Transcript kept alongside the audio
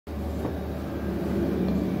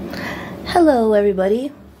Hello everybody.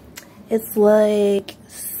 It's like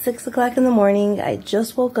 6 o'clock in the morning. I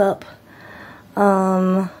just woke up.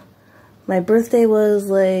 My birthday was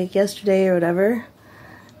like yesterday or whatever,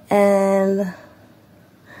 and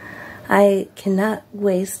I cannot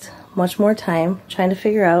waste much more time trying to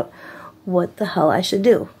figure out what the hell I should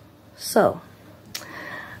do. So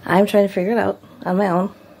I'm trying to figure it out on my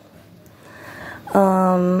own.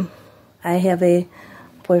 I have a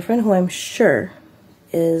boyfriend who I'm sure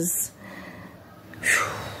is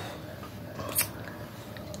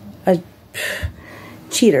a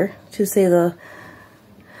cheater, to say the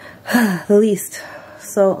least.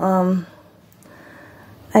 So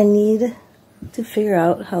I need to figure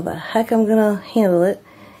out how the heck I'm gonna handle it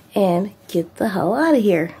and get the hell out of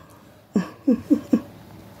here.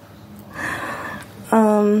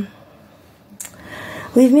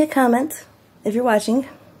 Leave me a comment if you're watching,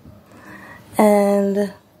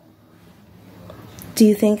 and do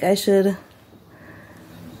you think I should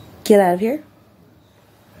get out of here?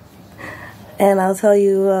 And I'll tell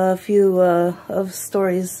you a few of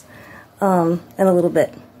stories in a little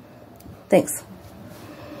bit. Thanks.